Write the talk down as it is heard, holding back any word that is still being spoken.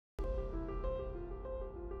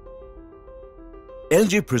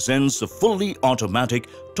LG presents a fully automatic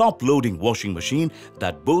top-loading washing machine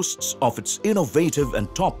that boasts of its innovative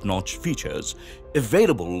and top-notch features,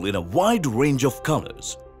 available in a wide range of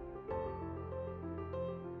colors.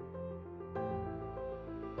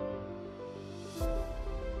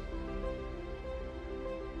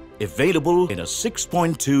 Available in a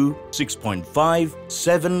 6.2, 6.5,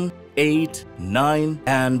 7, 8, 9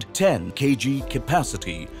 and 10 kg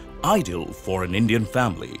capacity, ideal for an Indian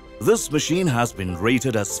family. This machine has been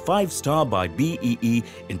rated as 5-star by BEE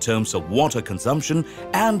in terms of water consumption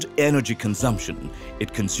and energy consumption.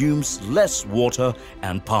 It consumes less water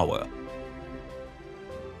and power.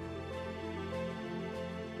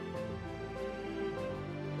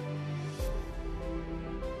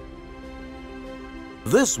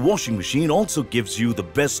 This washing machine also gives you the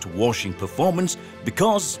best washing performance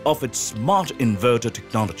because of its smart inverter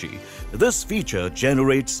technology. This feature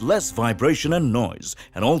generates less vibration and noise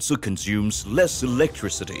and also consumes less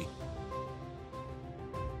electricity.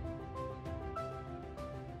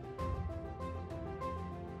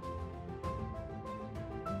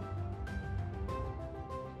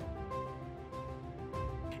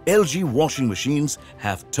 LG washing machines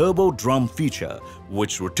have turbo drum feature,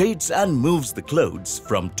 which rotates and moves the clothes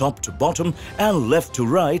from top to bottom and left to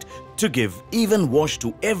right to give even wash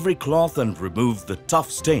to every cloth and remove the tough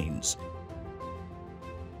stains.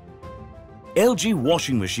 LG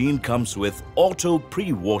washing machine comes with auto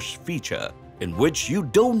pre-wash feature, in which you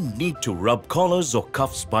don't need to rub collars or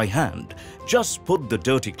cuffs by hand. Just put the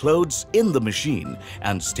dirty clothes in the machine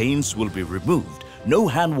and stains will be removed. No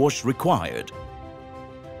hand wash required.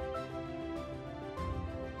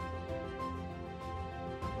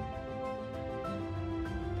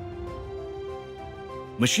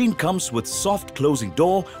 Machine comes with soft closing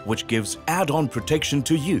door which gives add-on protection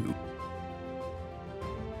to you.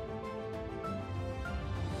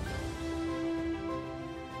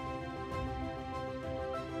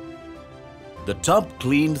 The tub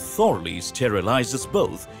clean thoroughly sterilizes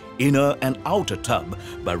both inner and outer tub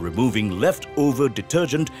by removing leftover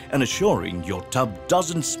detergent and assuring your tub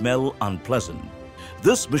doesn't smell unpleasant.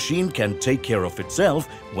 This machine can take care of itself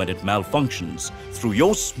when it malfunctions. Through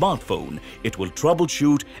your smartphone, it will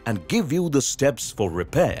troubleshoot and give you the steps for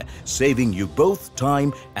repair, saving you both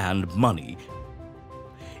time and money.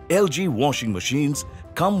 LG washing machines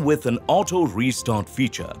come with an auto restart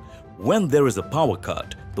feature. When there is a power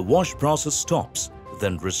cut, the wash process stops,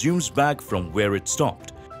 then resumes back from where it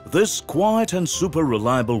stopped. This quiet and super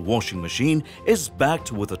reliable washing machine is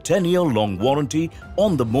backed with a 10-year long warranty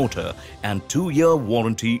on the motor and 2-year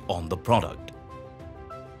warranty on the product.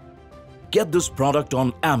 Get this product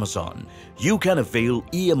on Amazon. You can avail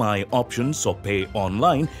EMI options or pay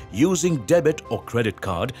online using debit or credit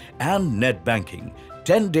card and net banking.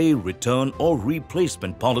 10-day return or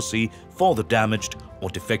replacement policy for the damaged or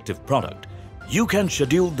defective product. You can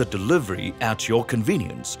schedule the delivery at your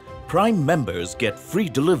convenience. Prime members get free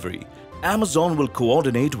delivery. Amazon will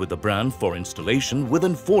coordinate with the brand for installation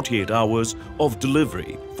within 48 hours of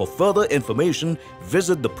delivery. For further information,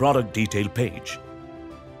 visit the product detail page.